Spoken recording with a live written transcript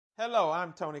Hello,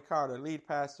 I'm Tony Carter, lead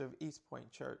pastor of East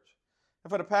Point Church.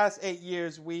 And for the past 8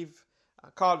 years, we've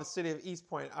called the city of East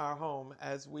Point our home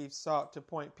as we've sought to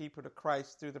point people to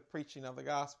Christ through the preaching of the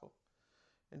gospel.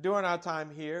 And during our time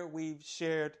here, we've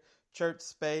shared church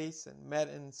space and met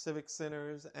in civic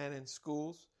centers and in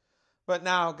schools. But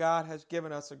now God has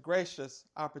given us a gracious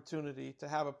opportunity to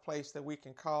have a place that we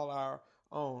can call our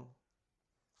own.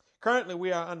 Currently,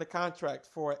 we are under contract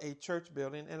for a church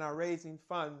building and are raising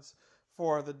funds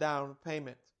for the down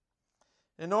payment.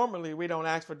 And normally we don't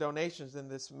ask for donations in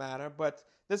this matter, but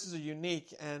this is a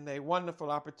unique and a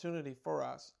wonderful opportunity for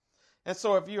us. And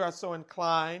so if you are so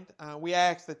inclined, we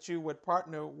ask that you would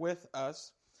partner with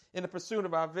us in the pursuit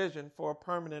of our vision for a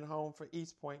permanent home for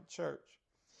East Point Church.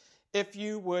 If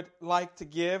you would like to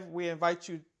give, we invite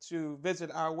you to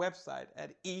visit our website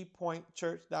at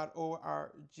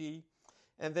epointchurch.org.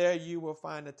 And there you will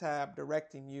find a tab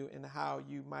directing you in how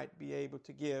you might be able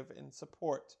to give in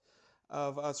support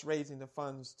of us raising the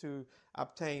funds to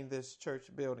obtain this church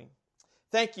building.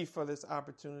 Thank you for this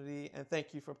opportunity, and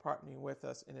thank you for partnering with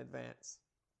us in advance.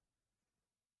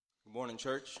 Good morning,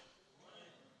 church.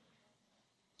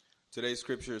 Today's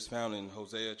scripture is found in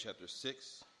Hosea chapter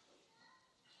 6,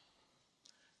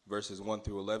 verses 1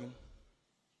 through 11.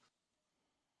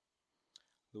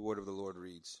 The word of the Lord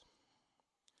reads,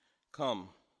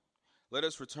 "Come, let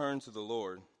us return to the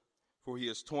Lord, for he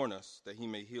has torn us that he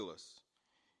may heal us.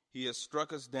 He has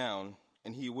struck us down,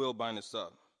 and he will bind us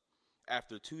up.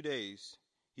 After 2 days,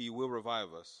 he will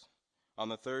revive us. On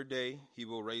the third day, he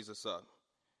will raise us up,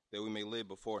 that we may live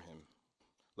before him.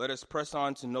 Let us press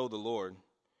on to know the Lord.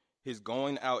 His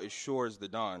going out is sure as the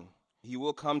dawn. He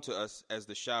will come to us as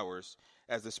the showers,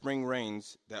 as the spring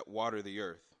rains that water the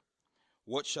earth.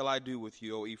 What shall I do with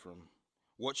you, O Ephraim?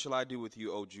 What shall I do with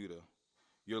you, O Judah?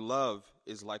 Your love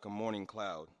is like a morning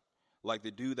cloud, like the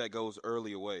dew that goes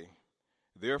early away.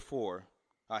 Therefore,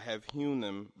 I have hewn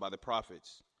them by the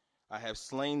prophets. I have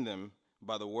slain them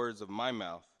by the words of my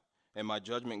mouth, and my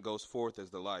judgment goes forth as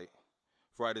the light.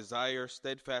 For I desire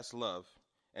steadfast love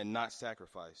and not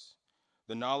sacrifice,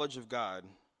 the knowledge of God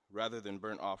rather than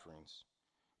burnt offerings.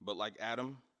 But like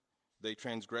Adam, they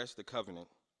transgressed the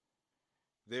covenant.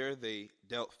 There they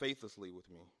dealt faithlessly with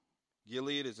me.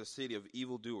 Gilead is a city of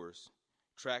evildoers,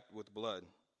 tracked with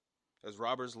blood. As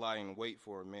robbers lie in wait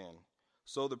for a man,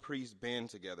 so the priests band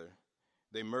together.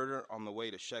 They murder on the way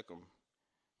to Shechem.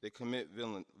 They commit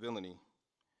villainy.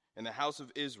 In the house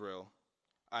of Israel,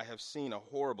 I have seen a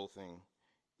horrible thing.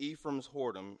 Ephraim's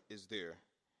whoredom is there.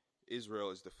 Israel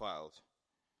is defiled.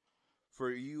 For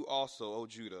you also, O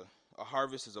Judah, a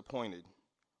harvest is appointed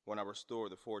when I restore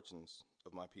the fortunes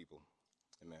of my people."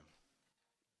 Amen.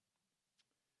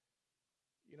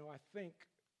 You know, I think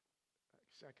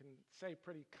I can say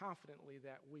pretty confidently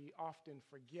that we often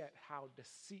forget how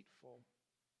deceitful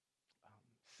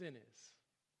sin is.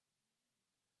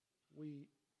 We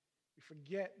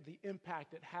forget the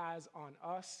impact it has on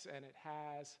us and it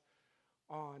has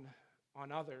on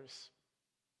others.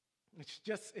 It's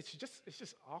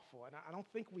just awful, and I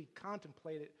don't think we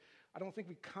contemplate it. I don't think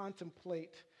we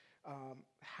contemplate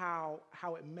how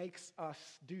it makes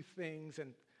us do things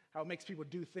and how it makes people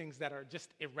do things that are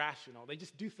just irrational. They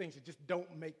just do things that just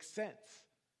don't make sense.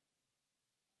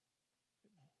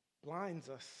 It blinds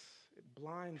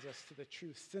us to the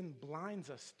truth. Sin blinds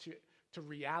us to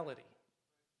reality.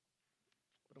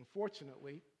 But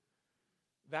unfortunately,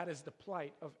 that is the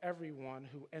plight of everyone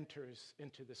who enters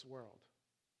into this world.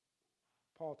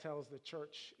 Paul tells the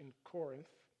church in Corinth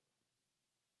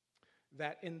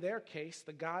that in their case,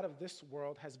 the God of this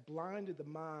world has blinded the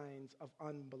minds of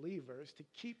unbelievers to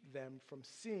keep them from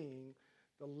seeing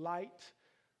the light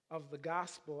of the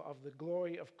gospel of the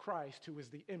glory of Christ, who is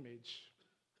the image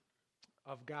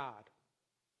of God.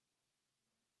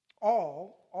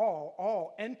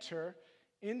 All enter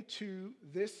into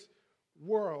this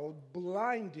world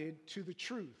blinded to the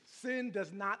truth. Sin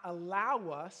does not allow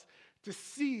us to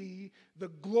see the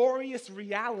glorious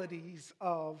realities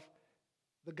of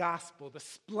the gospel, the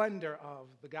splendor of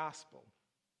the gospel.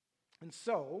 And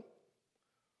so,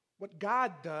 what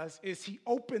God does is he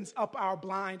opens up our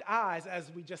blind eyes, as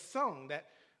we just sung,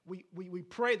 that we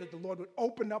pray that the Lord would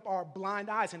open up our blind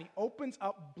eyes, and he opens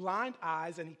up blind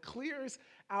eyes and he clears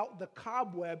out the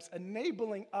cobwebs,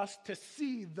 enabling us to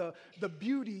see the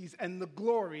beauties and the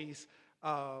glories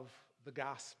of the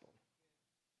gospel.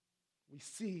 We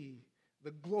see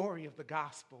the glory of the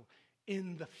gospel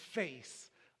in the face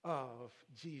of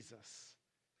Jesus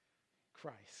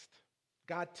Christ.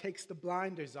 God takes the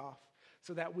blinders off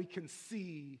so that we can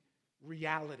see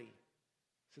reality,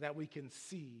 so that we can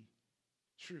see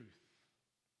truth.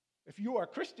 If you are a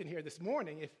Christian here this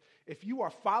morning, if you are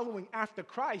following after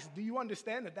Christ, do you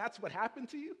understand that that's what happened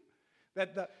to you?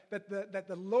 That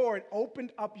the Lord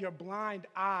opened up your blind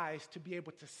eyes to be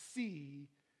able to see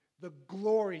the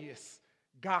glorious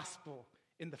gospel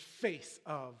in the face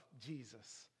of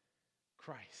Jesus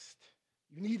Christ.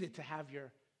 You needed to have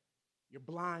your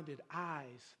blinded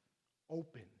eyes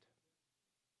opened.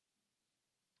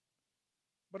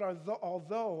 But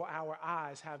although our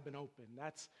eyes have been opened,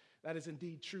 that is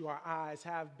indeed true. Our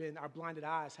blinded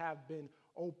eyes have been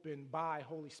opened by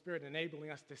Holy Spirit, enabling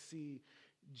us to see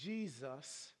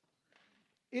Jesus.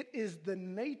 It is the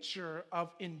nature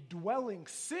of indwelling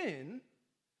sin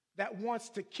that wants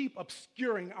to keep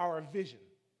obscuring our vision.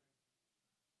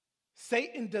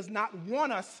 Satan does not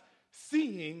want us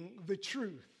seeing the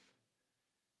truth.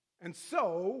 And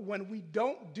so, when we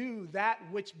don't do that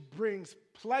which brings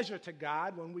pleasure to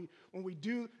God, when we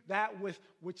do that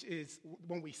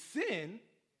when we sin,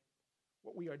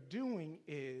 what we are doing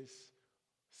is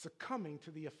succumbing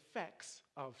to the effects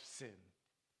of sin.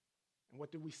 And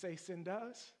what do we say sin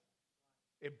does?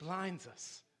 It blinds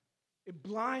us. It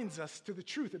blinds us to the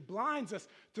truth. It blinds us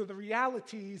to the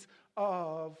realities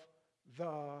of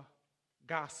the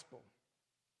gospel.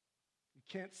 You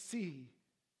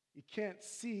can't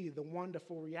see the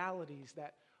wonderful realities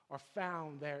that are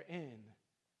found therein.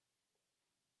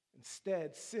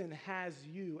 Instead, sin has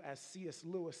you, as C.S.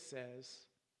 Lewis says,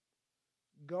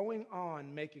 going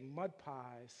on making mud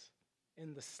pies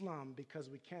in the slum because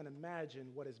we can't imagine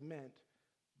what is meant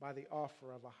by the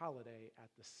offer of a holiday at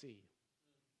the sea.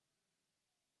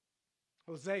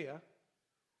 Hosea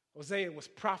was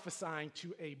prophesying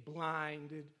to a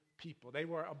blinded people. They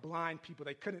were a blind people.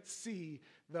 They couldn't see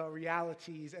the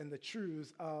realities and the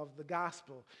truths of the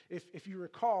gospel. If you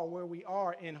recall where we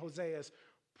are in Hosea's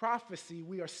prophecy,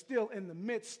 we are still in the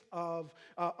midst of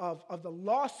the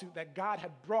lawsuit that God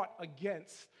had brought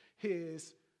against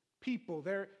his people.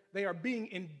 They are being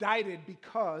indicted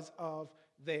because of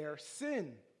their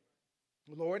sin.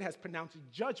 The Lord has pronounced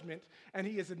judgment, and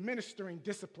he is administering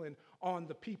discipline on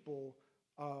the people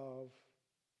of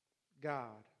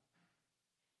God.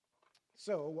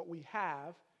 So what we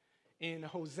have in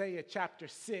Hosea chapter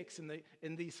 6,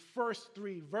 in these first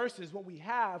 3 verses, what we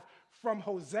have from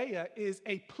Hosea is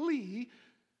a plea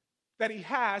that he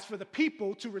has for the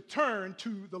people to return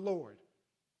to the Lord.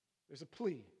 There's a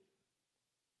plea.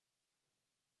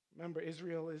 Remember,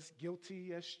 Israel is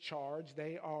guilty as charged.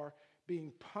 They are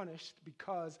being punished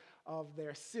because of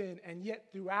their sin. And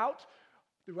yet throughout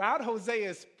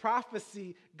Hosea's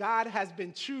prophecy, God has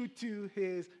been true to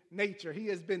his nature. He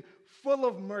has been full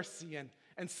of mercy and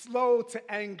slow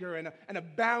to anger and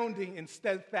abounding in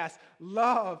steadfast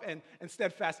love and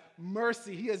steadfast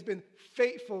mercy. He has been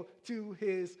faithful to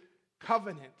his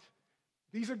covenant.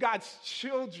 These are God's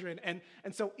children, and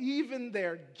so even in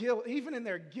their guilt,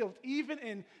 even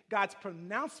in God's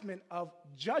pronouncement of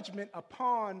judgment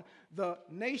upon the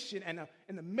nation, and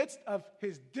in the midst of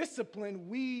his discipline,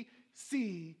 we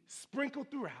see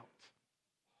sprinkled throughout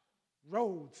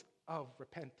roads of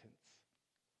repentance,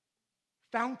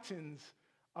 fountains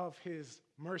of his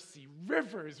mercy,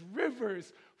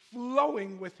 rivers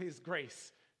flowing with his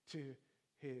grace to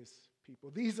his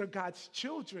people. These are God's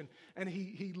children, and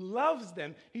he loves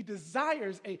them. He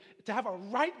desires to have a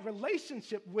right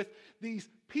relationship with these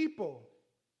people.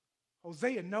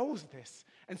 Hosea knows this.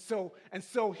 And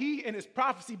so he, in his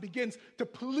prophecy, begins to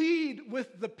plead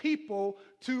with the people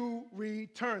to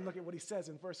return. Look at what he says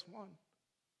in verse 1.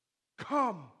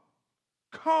 Come,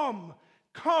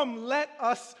 let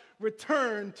us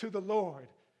return to the Lord.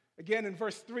 Again, in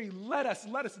verse 3, let us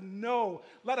know,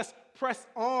 let us press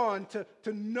on to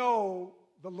know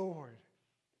the Lord.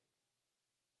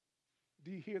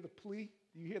 Do you hear the plea?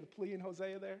 Do you hear the plea in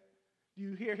Hosea there? Do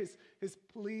you hear his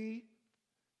plea?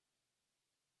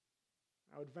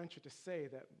 I would venture to say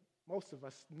that most of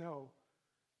us know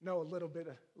a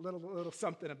little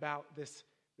something about this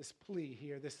plea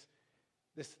here,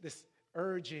 this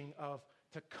urging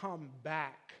to come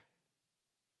back.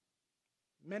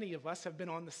 Many of us have been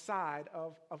on the side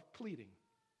of pleading.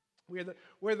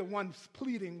 We're the ones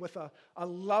pleading with a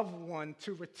loved one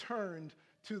to return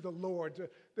to the Lord,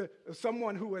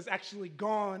 someone who has actually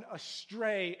gone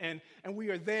astray, and we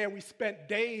are there. We spent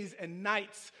days and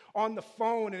nights on the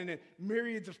phone and in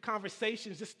myriads of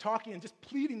conversations just talking and just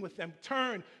pleading with them.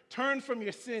 Turn from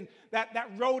your sin.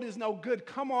 That road is no good.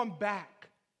 Come on back.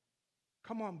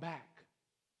 Come on back.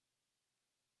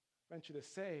 I venture to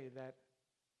say that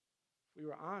if we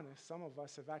were honest, some of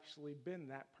us have actually been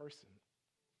that person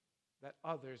that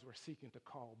others were seeking to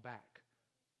call back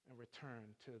and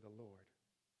return to the Lord.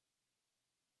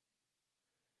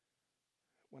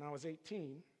 When I was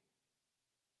 18,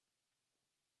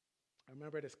 I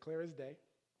remember it as clear as day.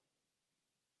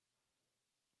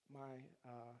 My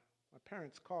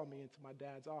parents called me into my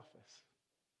dad's office,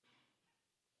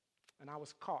 and I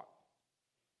was caught.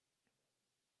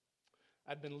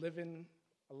 I'd been living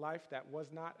a life that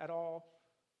was not at all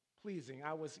pleasing.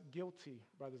 I was guilty,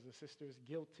 brothers and sisters,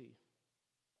 guilty.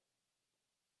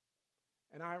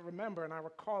 And I remember and I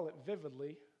recall it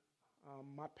vividly,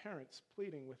 my parents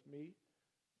pleading with me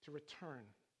to return.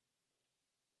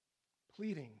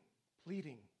 Pleading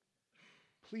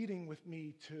with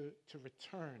me to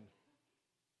return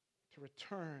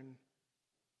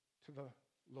to the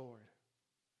Lord.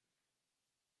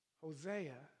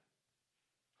 Hosea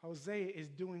is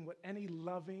doing what any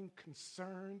loving,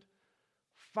 concerned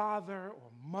father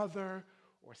or mother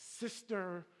or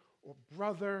sister or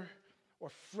brother or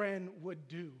friend would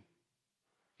do.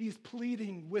 He's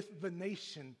pleading with the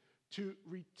nation to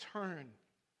return.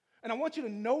 And I want you to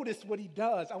notice what he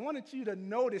does. I wanted you to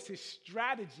notice his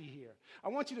strategy here. I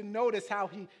want you to notice how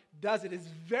he does it. It's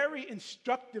very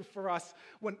instructive for us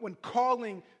when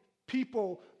calling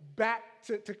people back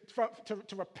to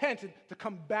repent and to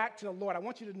come back to the Lord. I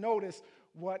want you to notice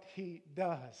what he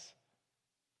does.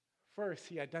 First,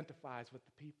 he identifies with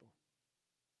the people.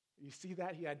 You see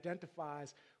that? He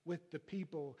identifies with the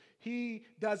people. He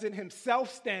doesn't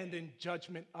himself stand in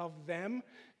judgment of them.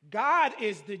 God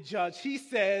is the judge. He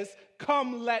says,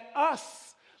 come, let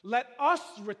us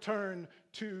return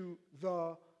to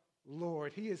the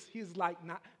Lord. He's like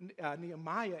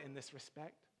Nehemiah in this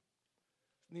respect.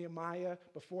 Nehemiah,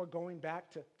 before going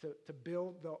back to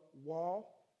build the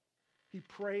wall, he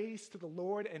prays to the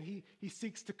Lord and he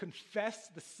seeks to confess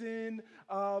the sin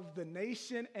of the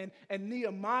nation. And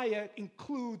Nehemiah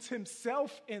includes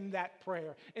himself in that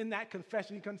prayer, in that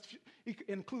confession. He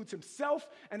includes himself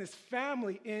and his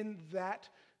family in that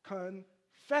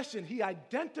confession. He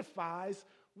identifies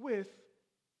with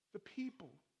the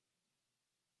people.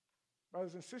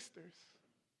 Brothers and sisters,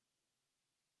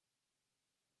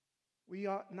 we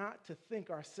ought not to think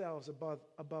ourselves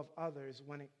above others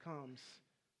when it comes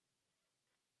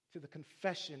to the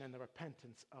confession and the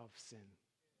repentance of sin.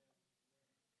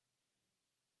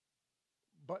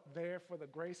 But there, for the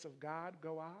grace of God,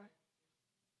 go I.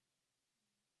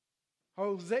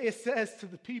 Hosea says to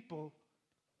the people,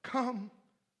 come,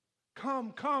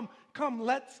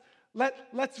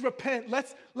 let's repent,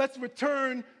 let's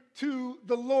return to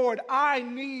the Lord. I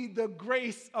need the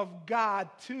grace of God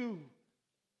too.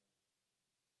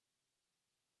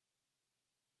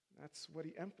 That's what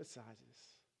he emphasizes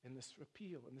in this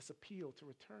appeal to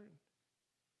return.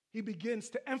 He begins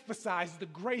to emphasize the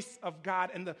grace of God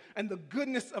and the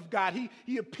goodness of God.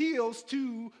 He appeals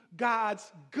to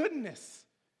God's goodness.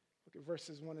 Look at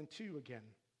verses 1 and 2 again.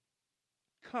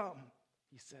 Come,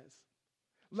 he says,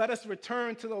 let us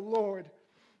return to the Lord,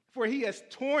 for he has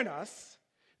torn us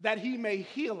that he may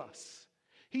heal us.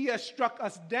 He has struck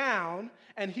us down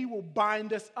and he will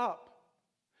bind us up.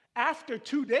 After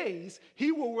 2 days,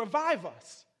 he will revive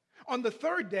us. On the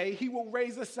third day, he will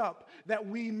raise us up that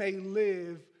we may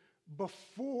live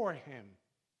before him.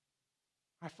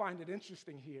 I find it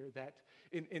interesting here that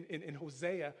in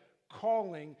Hosea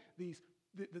calling the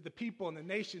people and the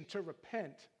nation to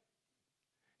repent,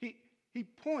 he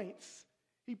points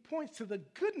to the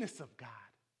goodness of God.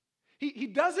 He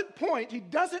doesn't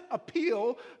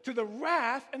appeal to the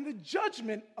wrath and the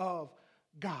judgment of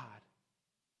God.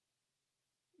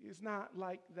 It's not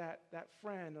like that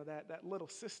friend or that little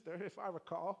sister, if I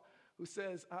recall, who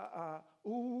says,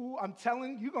 ooh, I'm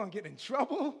telling you, you're going to get in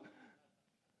trouble.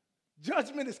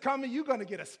 Judgment is coming. You're going to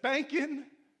get a spanking.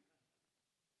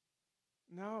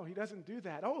 No, he doesn't do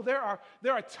that. Oh, there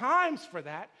are times for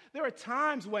that. There are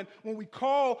times when we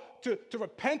call to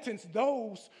repentance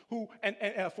those who, and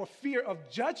for fear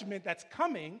of judgment that's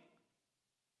coming.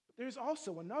 But there's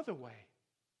also another way.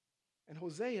 And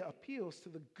Hosea appeals to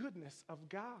the goodness of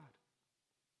God.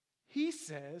 He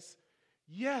says,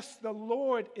 yes, the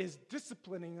Lord is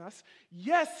disciplining us.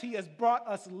 Yes, he has brought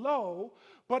us low,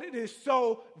 but it is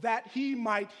so that he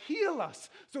might heal us,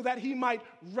 so that he might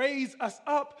raise us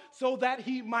up, so that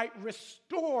he might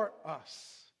restore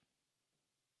us.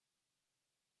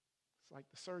 It's like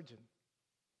the surgeon.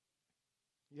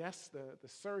 Yes, the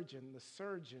surgeon,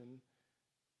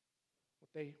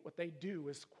 what they do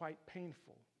is quite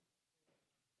painful.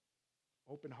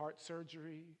 Open heart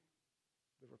surgery,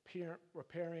 the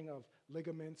repairing of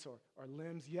ligaments or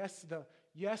limbs. Yes,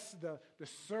 the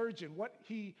surgeon, what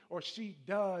he or she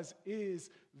does is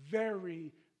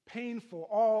very painful.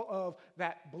 All of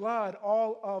that blood,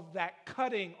 all of that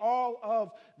cutting, all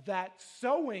of that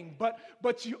sewing.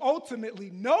 But you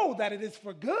ultimately know that it is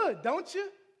for good, don't you?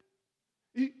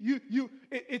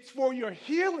 It's for your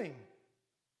healing.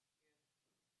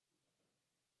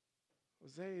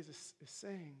 Hosea is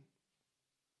saying,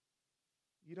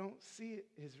 you don't see it,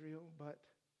 Israel, but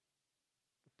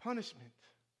the punishment,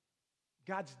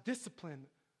 God's discipline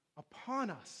upon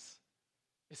us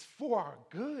is for our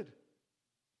good.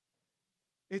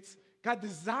 God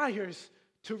desires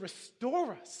to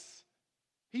restore us.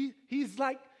 He's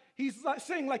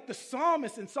saying, like the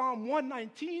psalmist in Psalm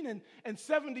 119 and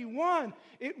 71,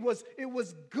 it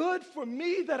was good for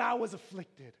me that I was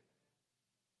afflicted,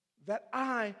 that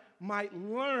I might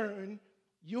learn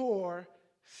your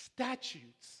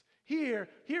statutes. Here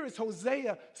is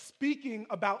Hosea speaking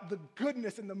about the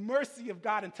goodness and the mercy of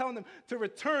God and telling them to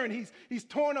return. He's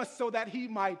torn us so that he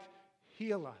might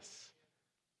heal us.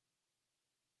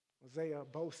 Hosea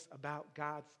boasts about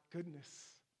God's goodness.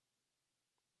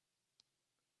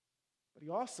 But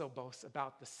he also boasts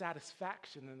about the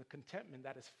satisfaction and the contentment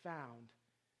that is found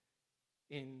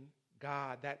in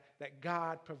God, that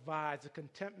God provides, the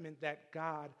contentment that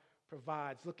God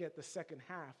provides. Look at the second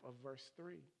half of verse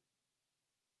 3.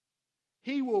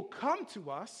 He will come to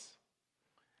us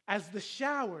as the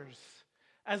showers,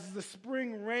 as the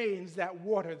spring rains that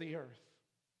water the earth.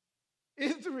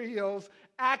 Israel's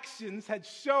actions had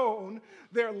shown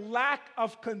their lack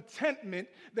of contentment,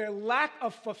 their lack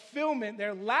of fulfillment,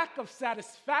 their lack of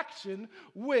satisfaction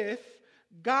with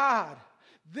God.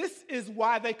 This is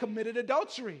why they committed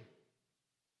adultery.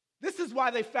 This is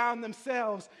why they found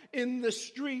themselves in the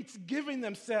streets, giving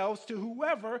themselves to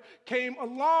whoever came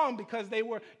along, because they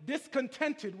were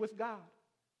discontented with God.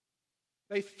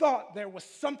 They thought there was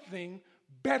something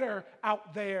better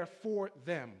out there for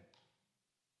them.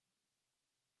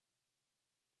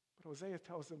 But Hosea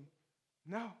tells them,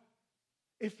 no.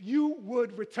 If you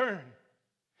would return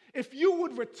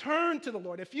to the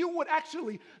Lord, if you would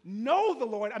actually know the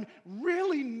Lord,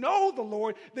 really know the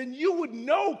Lord, then you would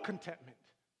know contentment.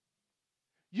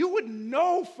 You would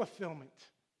know fulfillment.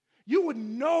 You would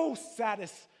know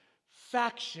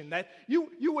satisfaction. That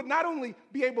you would not only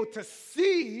be able to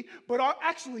see, but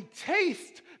actually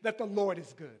taste that the Lord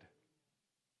is good.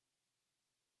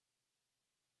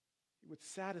 He would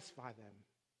satisfy them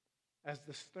as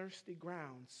the thirsty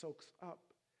ground soaks up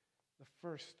the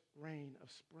first rain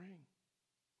of spring.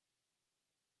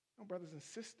 No, brothers and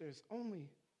sisters,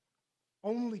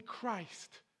 only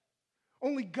Christ,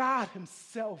 only God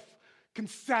himself can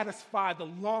satisfy the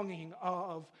longing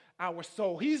of our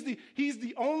soul. He's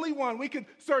the only one. We can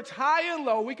search high and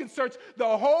low. We can search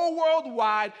the whole world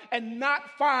wide and not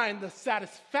find the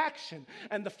satisfaction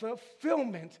and the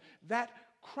fulfillment that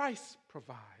Christ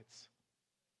provides.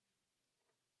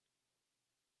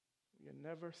 We are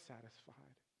never satisfied.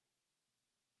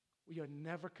 We are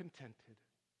never contented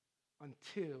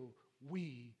until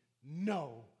we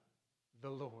know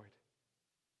the Lord.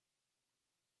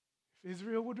 If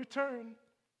Israel would return,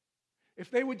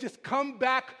 if they would just come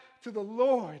back to the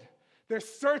Lord, their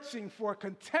searching for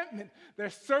contentment, their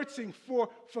searching for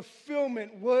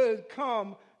fulfillment would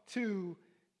come to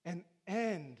an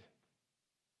end.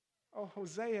 Oh,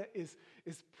 Hosea is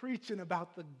preaching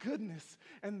about the goodness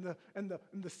and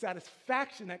the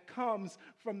satisfaction that comes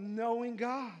from knowing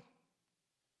God.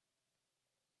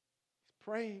 He's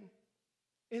praying.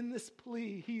 In this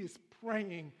plea, he is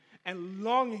praying and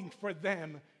longing for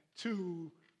them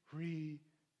to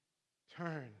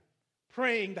return,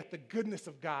 praying that the goodness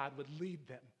of God would lead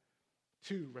them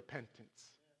to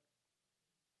repentance.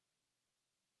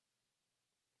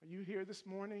 Are you here this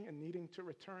morning and needing to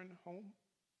return home?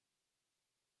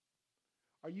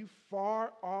 Are you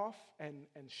far off and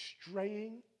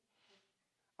straying?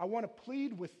 I want to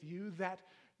plead with you that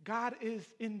God is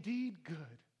indeed good.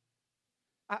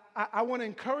 I want to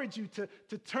encourage you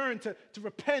to turn, to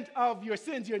repent of your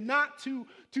sins. You're not too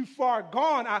far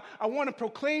gone. I want to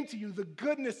proclaim to you the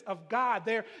goodness of God.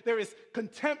 There is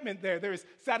contentment there. There is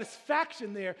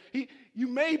satisfaction there. You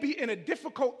may be in a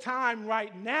difficult time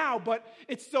right now, but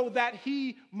it's so that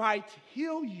he might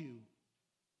heal you.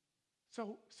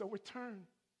 So return.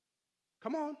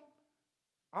 Come on.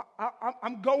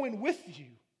 I'm going with you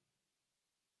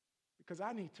because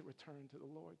I need to return to the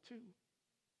Lord too.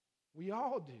 We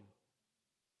all do.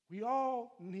 We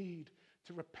all need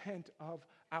to repent of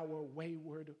our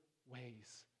wayward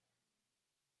ways.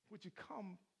 Would you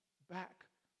come back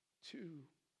to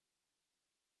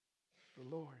the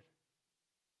Lord?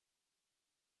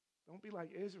 Don't be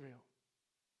like Israel.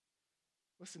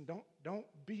 Listen, don't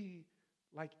be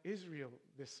like Israel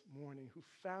this morning, who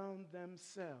found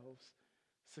themselves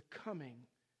succumbing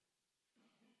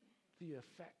to the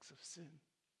effects of sin.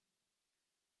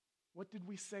 What did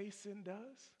we say sin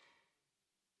does?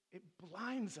 It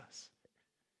blinds us.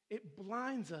 It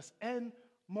blinds us, and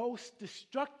most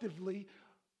destructively,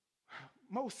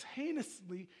 most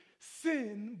heinously,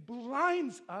 sin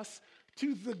blinds us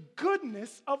to the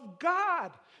goodness of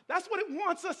God. That's what it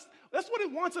wants us. That's what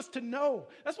it wants us to know.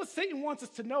 That's what Satan wants us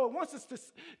to know. It wants us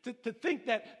to think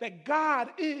that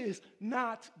God is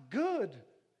not good.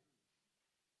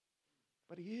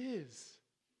 But he is.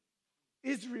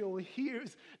 Israel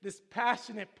hears this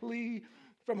passionate plea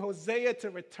from Hosea to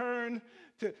return,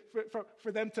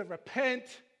 for them to repent,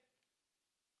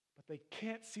 but they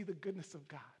can't see the goodness of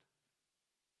God.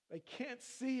 They can't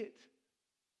see it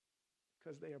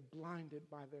because they are blinded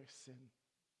by their sin.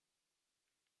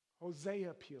 Hosea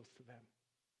appeals to them.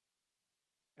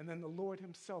 And then the Lord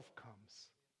himself comes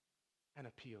and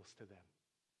appeals to them.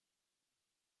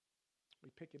 We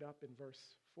pick it up in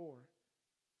verse 4.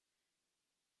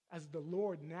 As the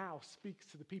Lord now speaks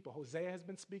to the people. Hosea has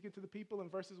been speaking to the people in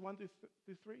verses 1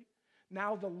 through 3.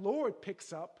 Now the Lord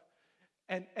picks up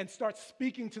and starts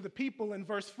speaking to the people in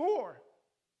verse 4.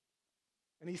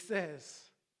 And he says,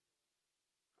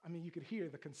 you could hear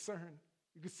the concern.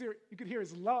 You could hear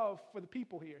his love for the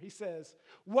people here. He says,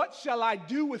 "What shall I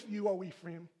do with you, O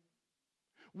Ephraim?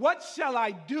 What shall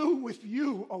I do with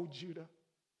you, O Judah?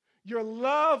 Your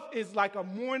love is like a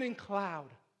morning cloud,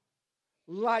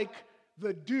 like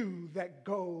the dew that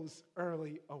goes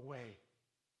early away."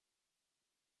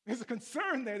 There's a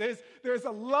concern there. There's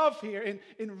a love here.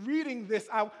 In reading this,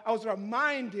 I was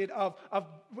reminded of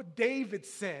what David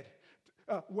said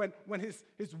when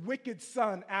his wicked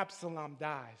son Absalom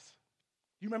dies.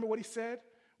 You remember what he said?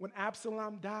 When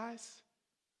Absalom dies,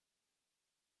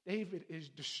 David is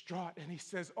distraught and he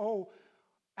says, "Oh,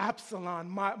 Absalom,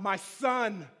 my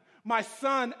son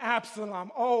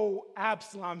Absalom, oh,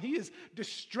 Absalom." He is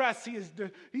distressed. He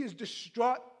is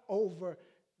distraught over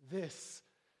this.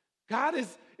 God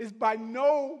is by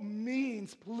no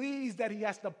means pleased that he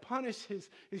has to punish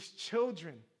his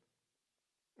children.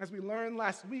 As we learned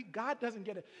last week, God doesn't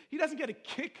get a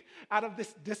kick out of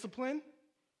this discipline.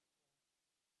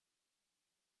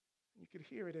 You could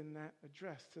hear it in that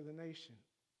address to the nation.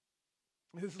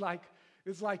 It's like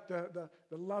the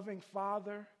loving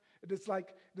father. It's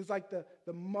like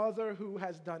the mother who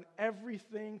has done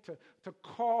everything to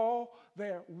call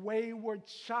their wayward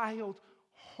child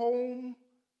home.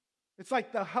 It's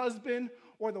like the husband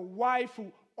or the wife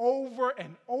who over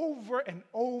and over and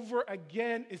over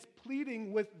again is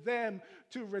pleading with them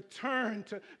to return,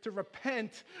 to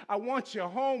repent. "I want you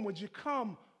home. Would you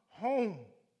come home?"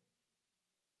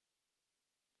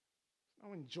 There's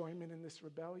no enjoyment in this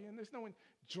rebellion. There's no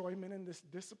enjoyment in this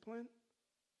discipline.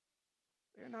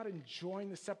 They're not enjoying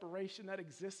the separation that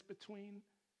exists between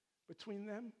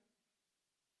them.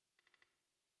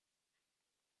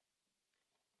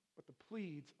 But the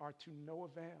pleads are to no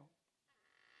avail.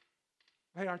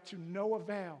 They are to no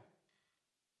avail.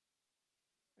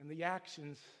 And the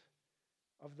actions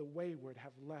of the wayward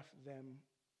have left them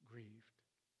grieved.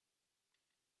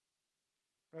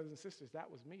 Brothers and sisters, that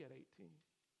was me at 18.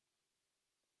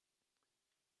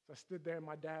 So I stood there in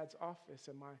my dad's office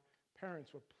and my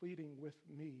parents were pleading with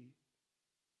me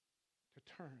to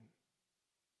turn,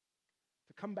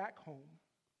 to come back home.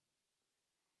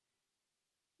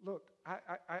 Look, I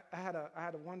had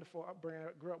a wonderful upbringing.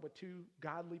 I grew up with two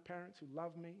godly parents who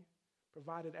loved me,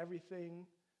 provided everything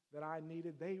that I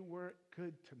needed. They were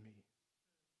good to me.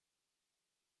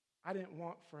 I didn't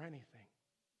want for anything.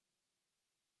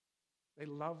 They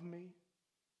loved me,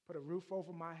 put a roof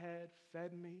over my head,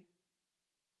 fed me.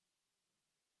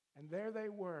 And there they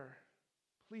were,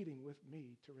 pleading with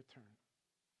me to return.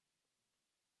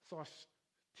 Saw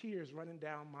tears running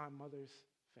down my mother's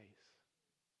face.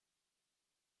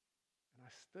 And I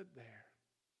stood there,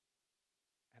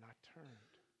 and I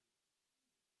turned,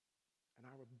 and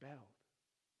I rebelled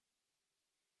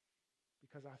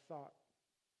because I thought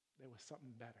there was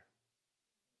something better.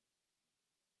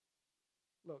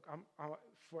 Look,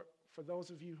 for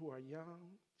those of you who are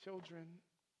young, children,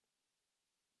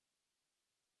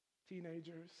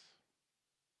 teenagers,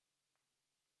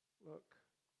 look,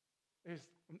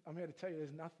 I'm here to tell you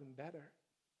there's nothing better.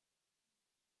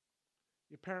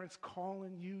 Your parents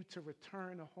calling you to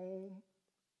return home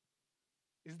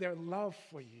is their love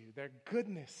for you, their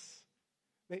goodness.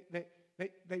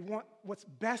 They want what's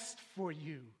best for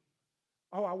you.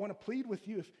 Oh, I want to plead with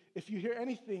you. If you hear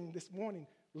anything this morning,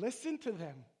 listen to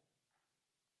them.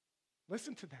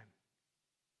 Listen to them.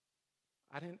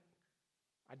 I didn't.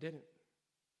 I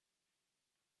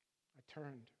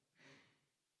turned.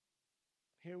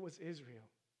 Here was Israel,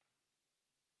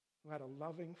 who had a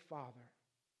loving father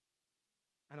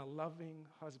and a loving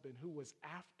husband who was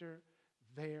after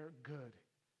their good.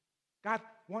 God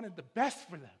wanted the best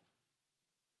for them.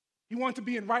 He wanted to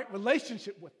be in right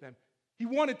relationship with them. He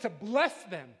wanted to bless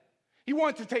them. He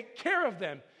wanted to take care of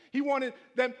them. He wanted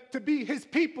them to be his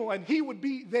people, and he would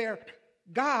be their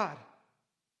God.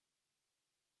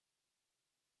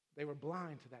 They were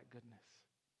blind to that goodness.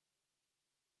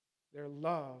 Their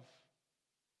love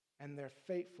and their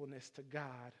faithfulness to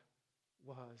God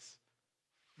was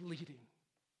fleeting.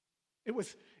 It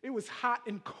was hot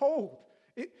and cold.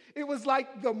 It was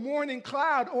like the morning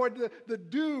cloud or the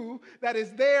dew that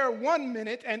is there one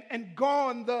minute and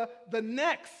gone the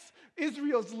next.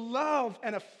 Israel's love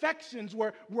and affections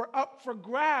were up for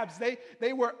grabs.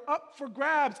 They were up for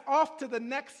grabs off to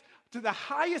the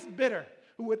highest bidder.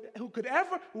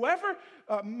 Whoever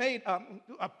made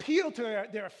appeal to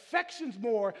their affections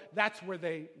more, that's where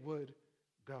they would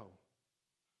go.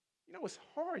 You know, it's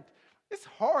hard. It's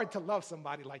hard to love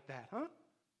somebody like that, huh?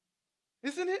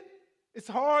 Isn't it? It's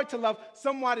hard to love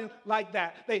somebody like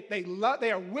that.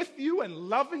 They are with you and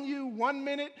loving you one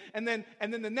minute, and then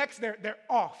the next they're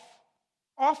off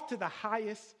to the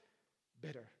highest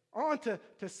bidder, on to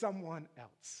someone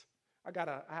else. I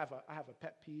have a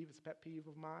pet peeve. It's a pet peeve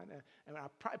of mine, and I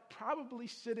probably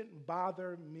shouldn't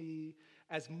bother me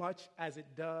as much as it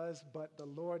does, but the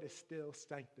Lord is still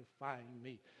sanctifying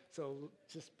me. So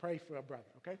just pray for a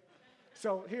brother, okay?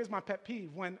 So here's my pet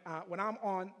peeve. When I'm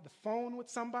on the phone with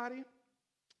somebody,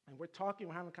 and we're talking,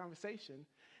 we're having a conversation,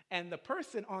 and the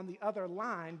person on the other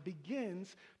line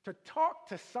begins to talk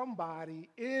to somebody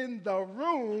in the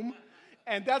room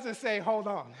and doesn't say, hold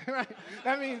on, right?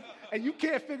 That means, and you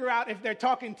can't figure out if they're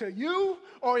talking to you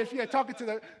or if you're talking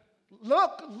to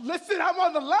listen, I'm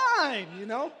on the line, you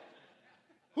know?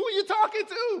 Who are you talking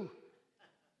to?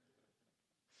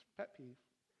 It's a pet peeve.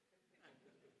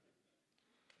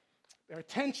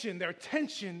 Their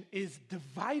attention is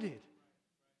divided.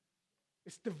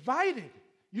 It's divided.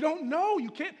 You don't know. You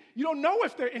don't know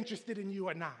if they're interested in you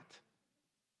or not.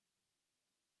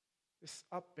 This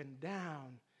up and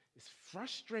down is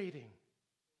frustrating.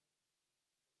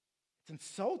 It's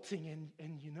insulting,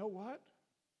 and you know what?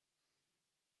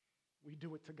 We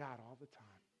do it to God all the time.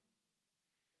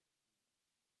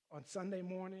 On Sunday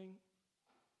morning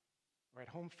or at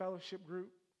home fellowship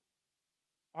group,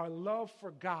 our love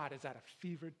for God is at a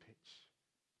fevered pitch.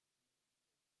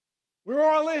 We're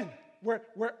all in.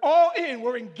 We're all in.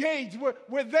 We're engaged.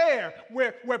 We're there.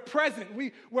 We're present.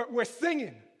 We're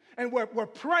singing and we're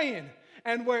praying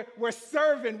and we're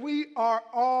serving. We are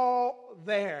all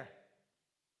there.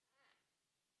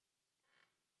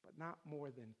 But not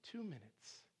more than 2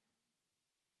 minutes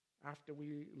after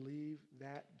we leave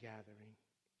that gathering,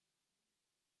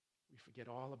 we forget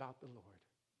all about the Lord.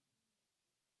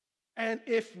 And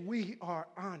if we are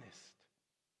honest,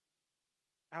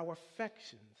 our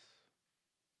affections,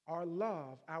 our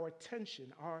love, our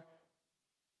attention, our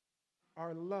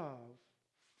love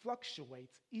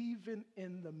fluctuates even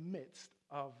in the midst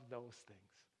of those things.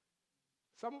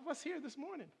 Some of us here this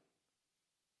morning,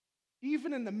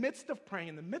 even in the midst of praying,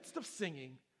 in the midst of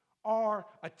singing, our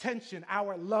attention,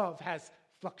 our love has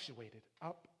fluctuated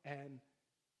up and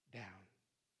down.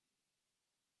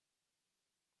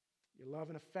 Your love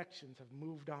and affections have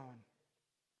moved on.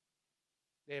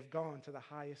 They have gone to the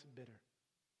highest bidder.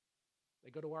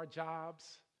 They go to our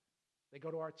jobs. They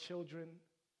go to our children.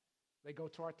 They go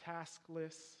to our task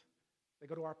lists. They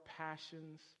go to our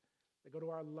passions. They go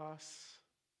to our lusts.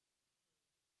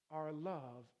 Our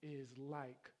love is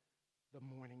like the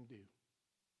morning dew.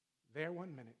 There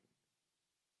 1 minute,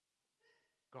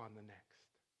 gone the next.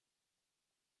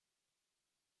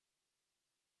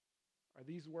 Are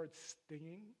these words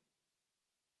stinging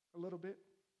a little bit?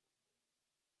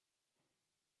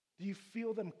 Do you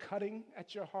feel them cutting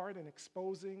at your heart and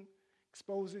exposing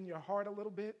your heart a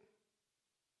little bit?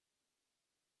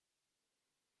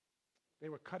 They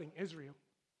were cutting Israel.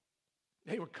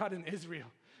 They were cutting Israel.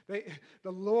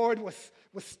 The Lord was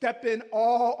stepping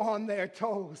all on their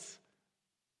toes.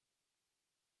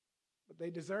 But they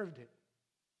deserved it.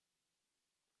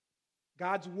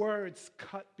 God's words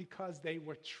cut because they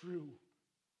were true.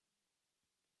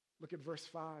 Look at verse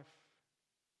 5.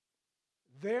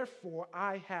 Therefore,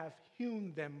 I have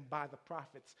hewn them by the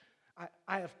prophets.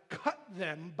 I have cut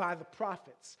them by the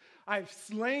prophets. I have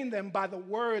slain them by the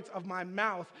words of my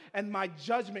mouth, and my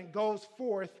judgment goes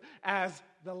forth as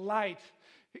the light.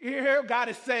 Here God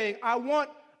is saying, I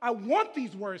want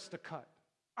these words to cut.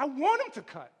 I want them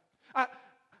to cut.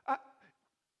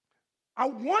 I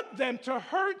want them to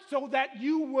hurt so that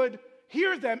you would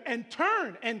hear them and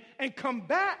turn and come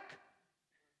back.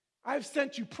 I've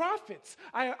sent you prophets.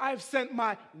 I've sent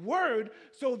my word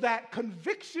so that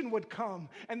conviction would come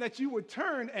and that you would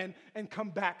turn and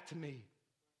come back to me.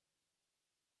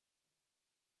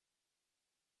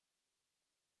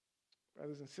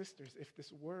 Brothers and sisters, if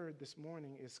this word this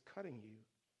morning is cutting you,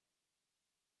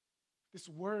 this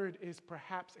word is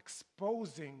perhaps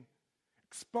exposing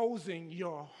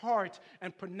your heart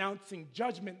and pronouncing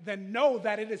judgment, then know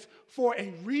that it is for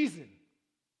a reason.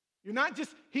 You're not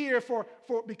just here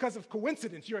because of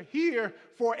coincidence. You're here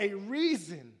for a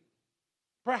reason.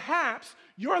 Perhaps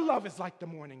your love is like the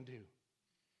morning dew.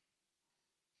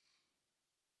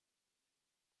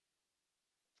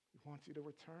 He wants you to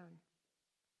return.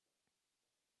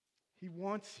 He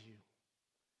wants you.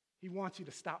 He wants you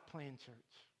to stop playing church.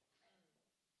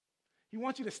 He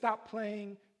wants you to stop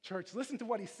playing church. Listen to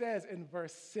what he says in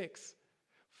verse 6.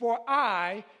 For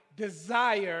I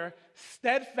desire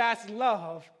steadfast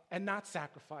love and not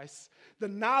sacrifice, the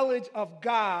knowledge of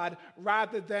God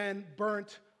rather than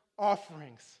burnt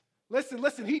offerings.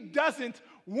 Listen, he doesn't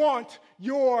want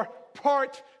your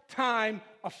part-time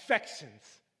affections.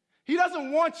 He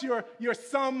doesn't want your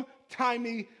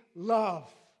sometimey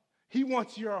love. He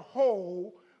wants your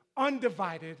whole,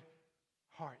 undivided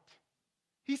heart.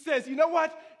 He says, you know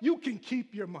what? You can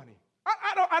keep your money.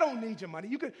 I don't need your money.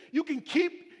 You can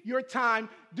keep your time.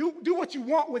 Do what you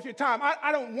want with your time.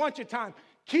 I don't want your time.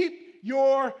 Keep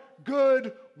your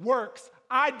good works.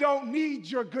 I don't need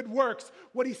your good works.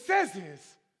 What he says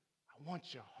is, I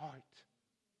want your heart.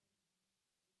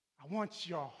 I want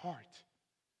your heart.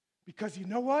 Because you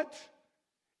know what?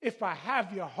 If I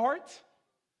have your heart,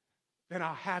 then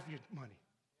I'll have your money.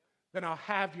 Then I'll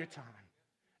have your time.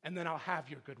 And then I'll have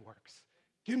your good works.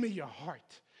 Give me your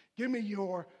heart. Give me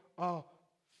your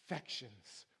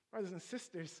affections. Brothers and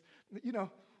sisters,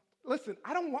 listen,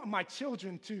 I don't want my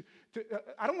children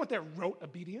I don't want their rote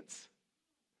obedience.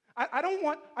 I don't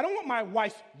want my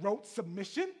wife's rote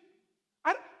submission.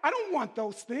 I don't want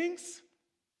those things.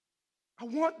 I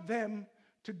want them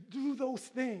to do those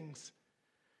things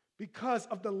because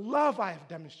of the love I have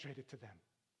demonstrated to them,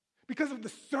 because of the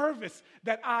service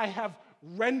that I have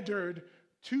rendered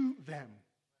to them.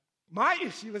 My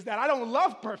issue is that I don't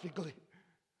love perfectly.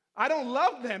 I don't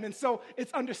love them, and so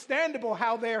it's understandable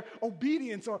how their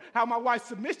obedience or how my wife's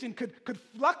submission could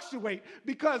fluctuate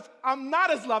because I'm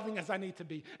not as loving as I need to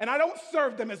be, and I don't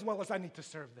serve them as well as I need to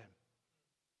serve them.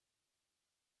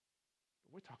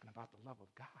 But we're talking about the love of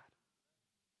God.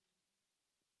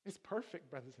 It's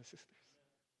perfect, brothers and sisters.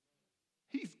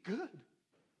 He's good.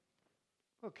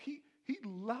 Look, he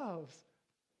loves.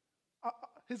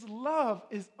 His love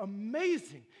is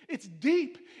amazing. It's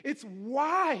deep. It's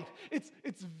wide.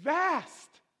 It's vast.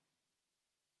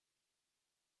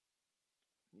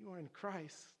 You are in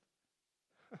Christ.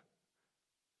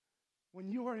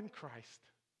 When you are in Christ,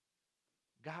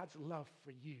 God's love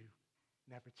for you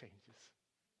never changes.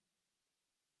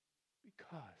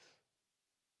 Because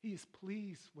he is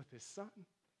pleased with his Son.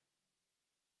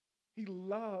 He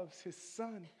loves his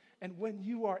Son. And when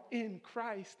you are in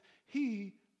Christ,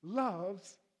 he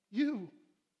loves you.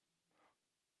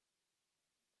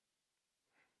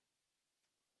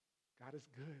 God is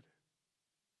good.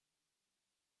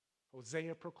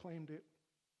 Hosea proclaimed it.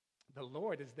 The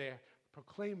Lord is there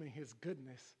proclaiming his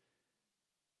goodness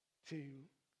to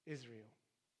Israel.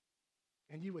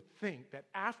 And you would think that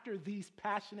after these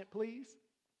passionate pleas,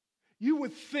 you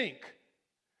would think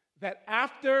that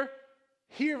after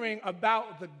hearing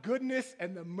about the goodness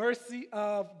and the mercy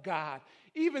of God,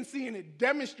 even seeing it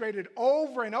demonstrated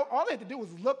over and over, all they had to do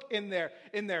was look in their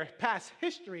past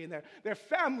history, in their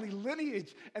family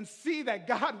lineage, and see that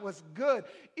God was good.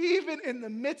 Even in the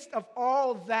midst of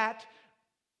all that,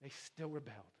 they still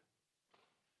rebelled.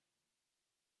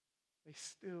 They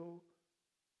still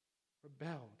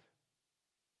rebelled.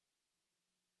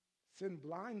 Sin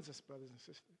blinds us, brothers and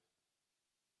sisters.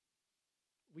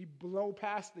 We blow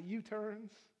past the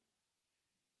U-turns.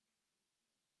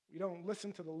 We don't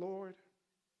listen to the Lord.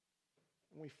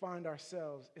 And we find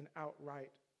ourselves in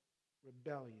outright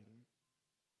rebellion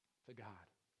to God.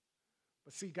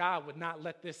 But see, God would not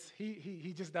let this,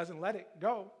 he just doesn't let it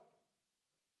go.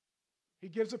 He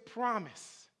gives a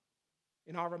promise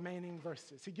in our remaining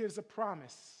verses. He gives a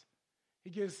promise. He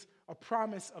gives a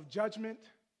promise of judgment.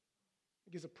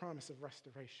 He gives a promise of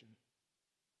restoration.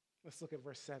 Let's look at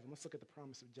verse 7. Let's look at the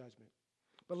promise of judgment.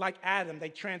 But like Adam, they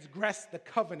transgressed the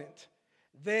covenant.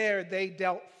 There they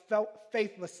dealt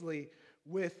faithlessly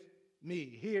with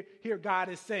me. Here God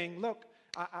is saying, look,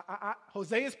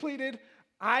 Hosea's pleaded,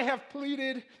 I have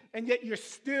pleaded, and yet you're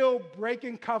still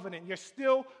breaking covenant. You're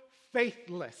still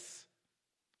faithless.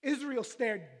 Israel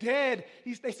stared dead.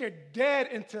 They stared dead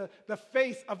into the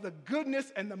face of the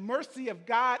goodness and the mercy of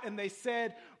God, and they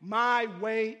said, my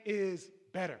way is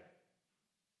better.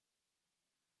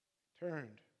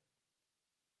 Turned,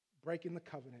 breaking the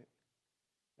covenant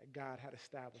that God had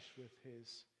established with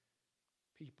his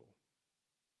people.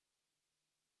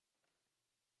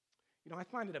 You know, I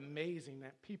find it amazing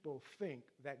that people think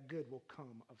that good will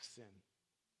come of sin.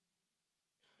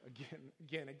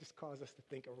 Again, it just causes us to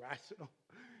think irrational.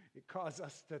 It causes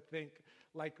us to think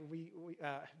like we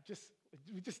just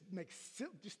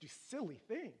do silly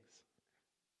things.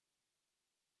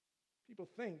 People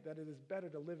think that it is better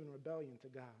to live in rebellion to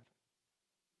God.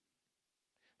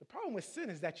 The problem with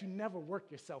sin is that you never work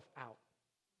yourself out.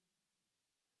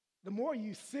 The more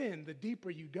you sin, the deeper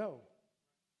you go.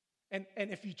 And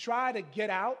if you try to get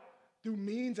out through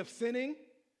means of sinning,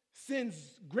 sin's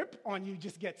grip on you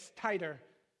just gets tighter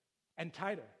and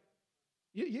tighter.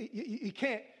 You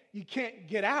can't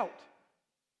get out.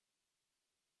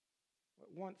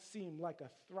 What once seemed like a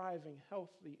thriving,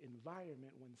 healthy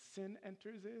environment, when sin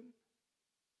enters in,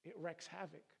 it wreaks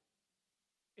havoc.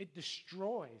 It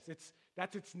destroys.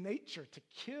 That's its nature, to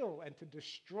kill and to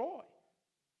destroy.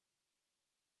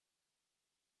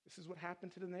 This is what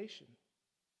happened to the nation.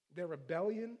 Their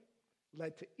rebellion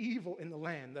led to evil in the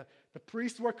land. The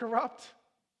priests were corrupt.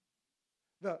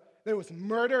 There was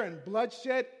murder and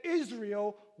bloodshed.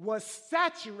 Israel was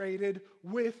saturated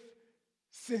with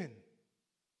sin.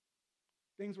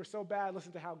 Things were so bad,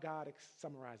 listen to how God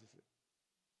summarizes it.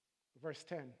 Verse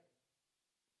 10.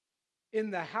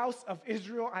 In the house of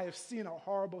Israel, I have seen a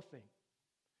horrible thing.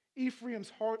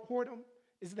 Ephraim's whoredom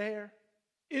is there.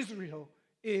 Israel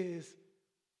is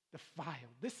defiled.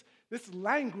 This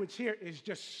language here is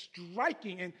just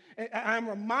striking, and I'm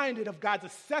reminded of God's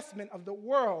assessment of the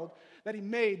world that he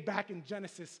made back in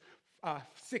Genesis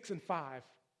 6 and 5.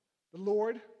 The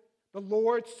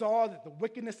Lord saw that the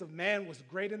wickedness of man was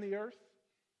great in the earth,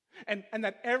 and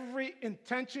that every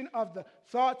intention of the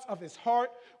thoughts of his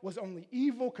heart was only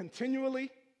evil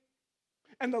continually.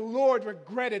 And the Lord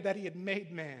regretted that he had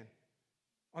made man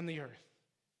on the earth,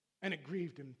 and it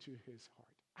grieved him to his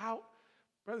heart.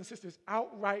 Brothers and sisters,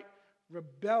 outright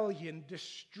rebellion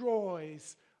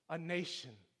destroys a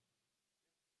nation.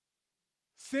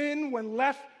 Sin, when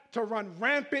left to run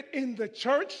rampant in the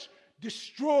church,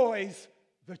 destroys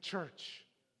the church.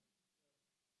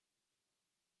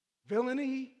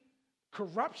 Villainy,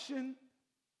 corruption.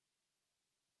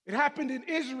 It happened in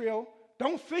Israel.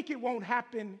 Don't think it won't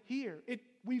happen here.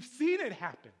 We've seen it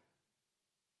happen.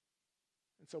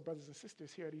 And so, brothers and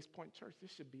sisters, here at East Point Church,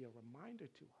 this should be a reminder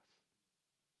to us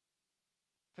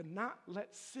to not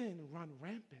let sin run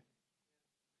rampant.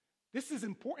 This is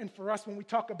important for us when we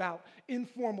talk about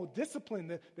informal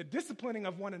discipline, the disciplining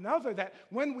of one another, that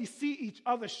when we see each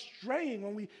other straying,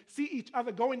 when we see each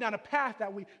other going down a path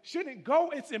that we shouldn't go,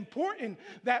 it's important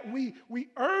that we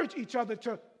urge each other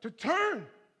to turn.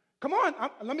 Come on,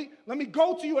 let me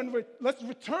go to you and let's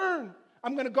return.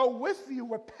 I'm going to go with you.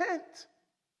 Repent.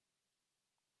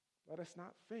 Let us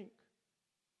not think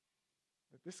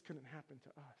that this couldn't happen to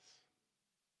us.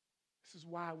 This is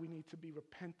why we need to be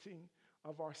repenting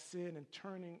of our sin and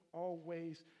turning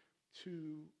always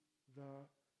to the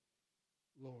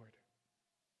Lord.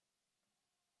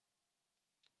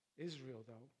 Israel,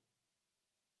 though,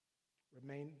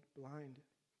 remained blind.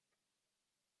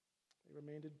 They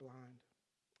remained blind,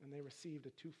 and they received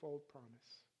a twofold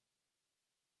promise.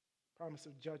 Promise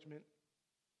of judgment,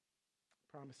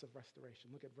 promise of restoration.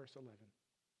 Look at verse 11.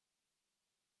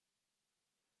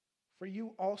 For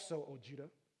you also, O Judah,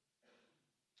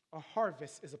 a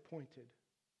harvest is appointed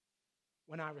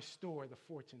when I restore the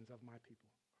fortunes of my people.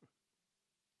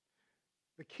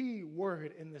 The key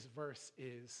word in this verse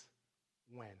is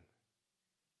when.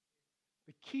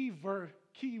 The key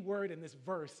word in this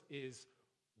verse is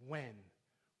when.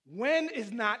 When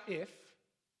is not if.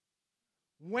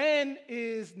 When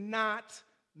is not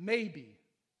maybe.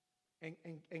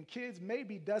 And kids,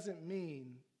 maybe doesn't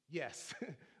mean yes.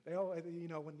 They always,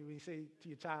 when you say to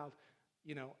your child,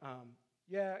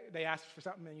 yeah, they ask for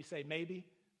something and you say maybe,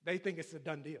 they think it's a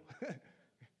done deal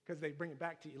because they bring it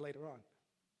back to you later on.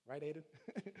 Right, Aiden?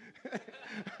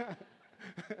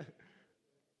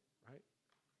 Right?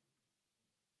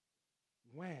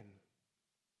 When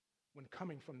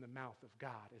coming from the mouth of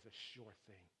God is a sure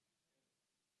thing.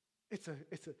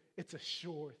 It's a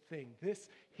sure thing. This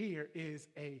here is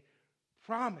a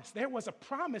promise. There was a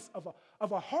promise of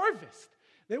a harvest.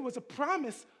 There was a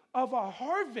promise of a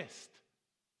harvest.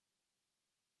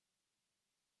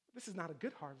 This is not a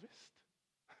good harvest.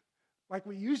 Like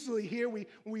we usually hear, when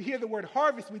we hear the word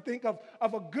harvest, we think of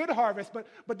a good harvest,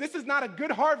 but this is not a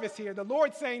good harvest here. The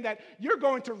Lord's saying that you're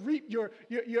going to reap your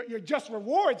just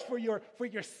rewards for your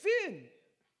sin.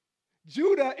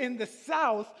 Judah in the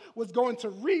south was going to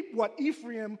reap what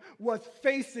Ephraim was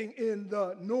facing in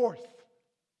the north.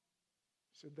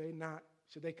 Should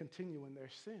they continue in their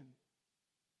sin?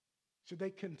 should they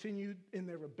continue in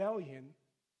their rebellion,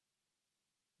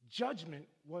 judgment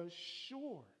was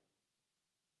sure.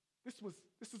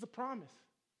 This is a promise.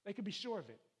 They could be sure of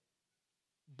it.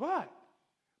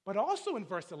 But also in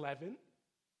verse 11,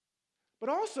 but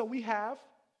also we have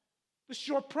the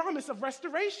sure promise of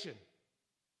restoration.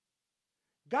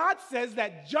 God says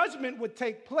that judgment would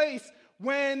take place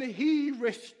when he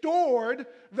restored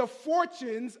the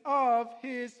fortunes of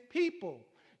his people.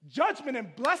 Judgment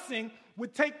and blessing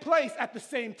would take place at the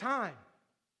same time.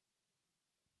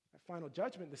 At final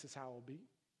judgment, this is how it will be.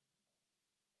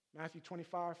 Matthew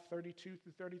 25, 32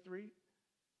 through 33.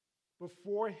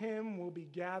 Before him will be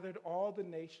gathered all the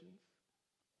nations,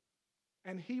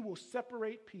 and he will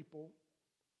separate people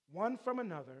one from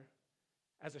another,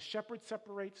 as a shepherd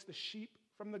separates the sheep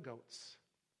from the goats.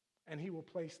 And he will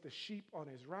place the sheep on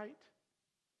his right,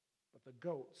 but the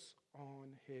goats on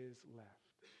his left.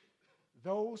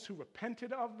 Those who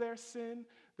repented of their sin,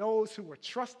 those who were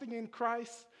trusting in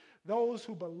Christ, those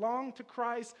who belonged to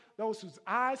Christ, those whose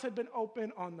eyes had been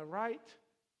opened on the right,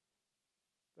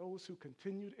 those who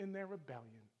continued in their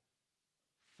rebellion,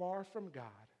 far from God,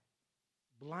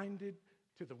 blinded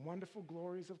to the wonderful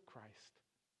glories of Christ,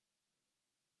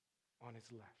 on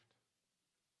his left.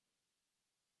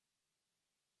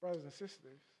 Brothers and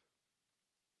sisters,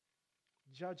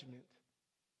 judgment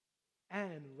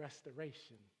and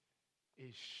restoration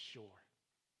is sure.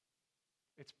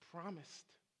 It's promised.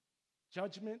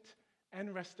 Judgment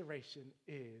and restoration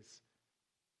is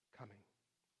coming.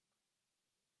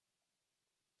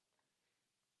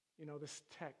 You know, this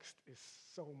text is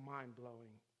so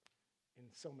mind-blowing in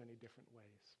so many different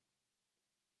ways.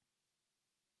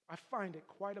 I find it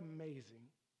quite amazing.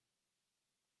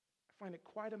 I find it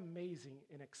quite amazing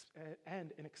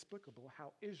and inexplicable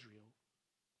how Israel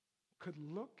could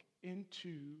look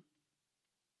into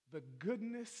the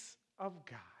goodness of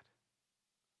God,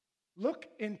 look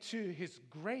into his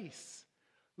grace,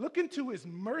 look into his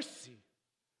mercy,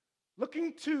 look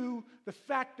into the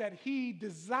fact that he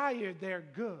desired their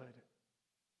good,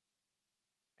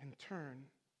 and turn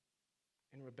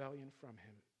in rebellion from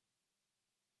him.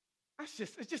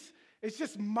 It's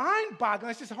just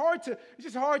mind-boggling. It's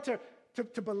just hard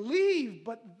to believe.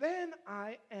 But then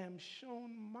I am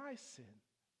shown my sin.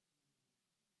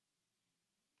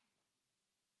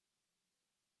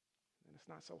 And it's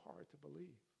not so hard to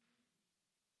believe.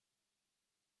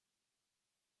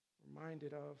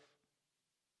 Reminded of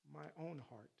my own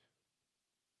heart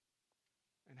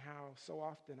and how so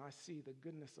often I see the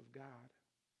goodness of God.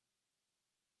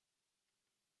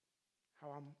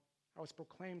 How it's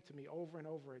proclaimed to me over and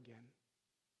over again.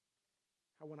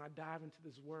 How when I dive into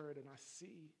this word and I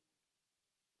see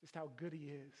just how good he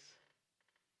is,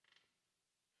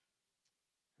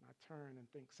 and I turn and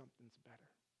think something's better.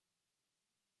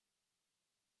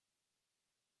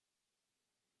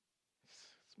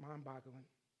 It's mind-boggling.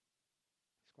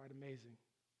 It's quite amazing.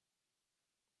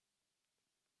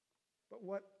 But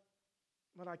what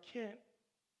I can't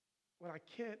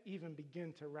even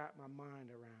begin to wrap my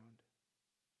mind around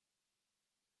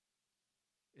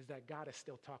is that God is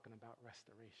still talking about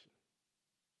restoration.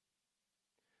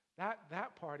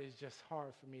 That part is just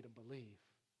hard for me to believe.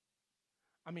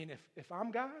 I mean, if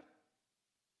I'm God,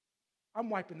 I'm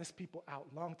wiping this people out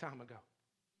a long time ago.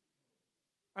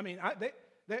 I mean,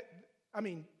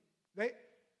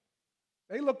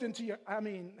 they looked into your,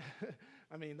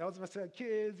 those of us that have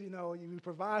kids, you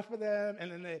provide for them,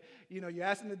 and then you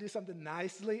ask them to do something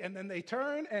nicely, and then they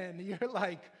turn, and you're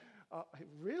like,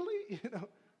 really?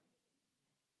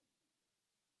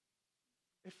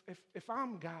 If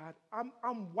I'm God,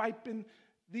 I'm wiping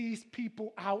these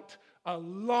people out a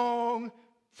long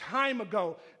time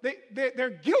ago.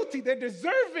 They're guilty. They're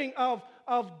deserving of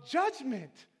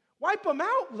judgment. Wipe them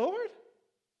out, Lord.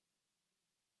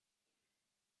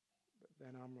 But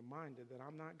then I'm reminded that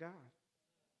I'm not God.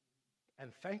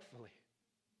 And thankfully,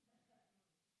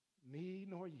 me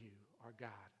nor you are God.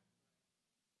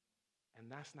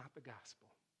 And that's not the gospel.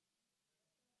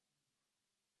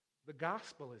 The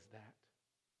gospel is that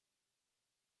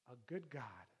a good God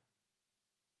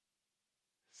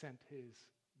sent his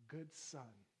good Son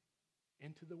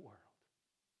into the world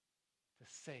to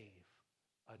save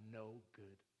a no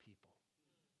good people.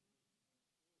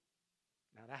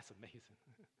 Now that's amazing.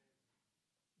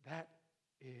 That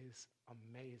is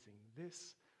amazing.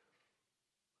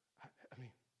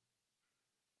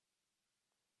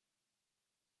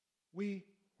 We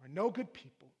were no good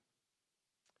people.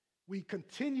 We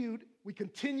continued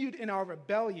in our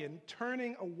rebellion,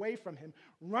 turning away from him,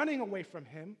 running away from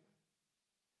him.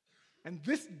 And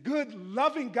this good,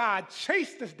 loving God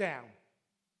chased us down.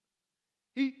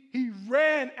 He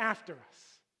ran after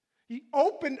us. He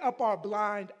opened up our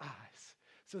blind eyes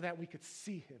so that we could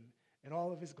see him in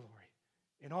all of his glory,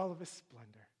 in all of his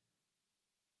splendor,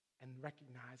 and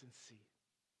recognize and see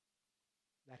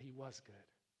that he was good.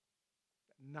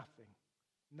 That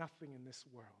nothing in this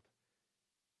world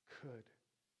could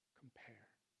compare.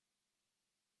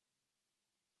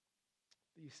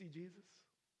 Do you see Jesus?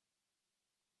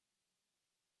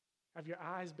 Have your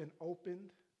eyes been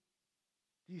opened?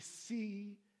 Do you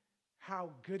see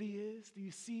how good he is? Do you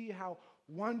see how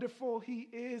wonderful he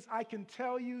is? I can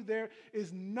tell you there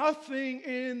is nothing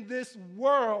in this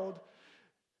world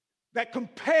that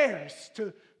compares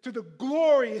to the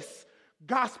glorious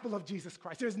gospel of Jesus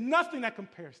Christ. There's nothing that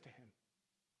compares to him.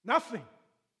 Nothing.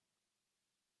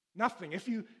 Nothing. If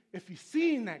you've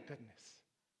seen that goodness,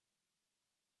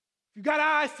 if you've got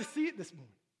eyes to see it this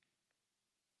morning,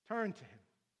 turn to him.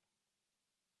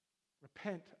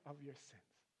 Repent of your sins.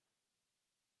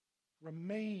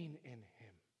 Remain in him.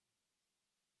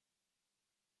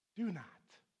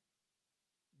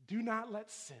 Do not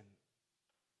let sin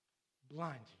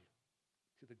blind you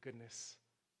to the goodness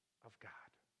of God.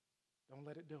 Don't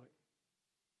let it do it.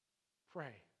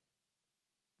 Pray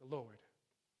the Lord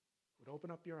would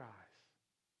open up your eyes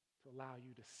to allow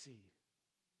you to see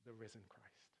the risen Christ.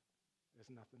 There's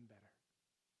nothing better,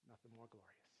 nothing more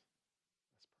glorious.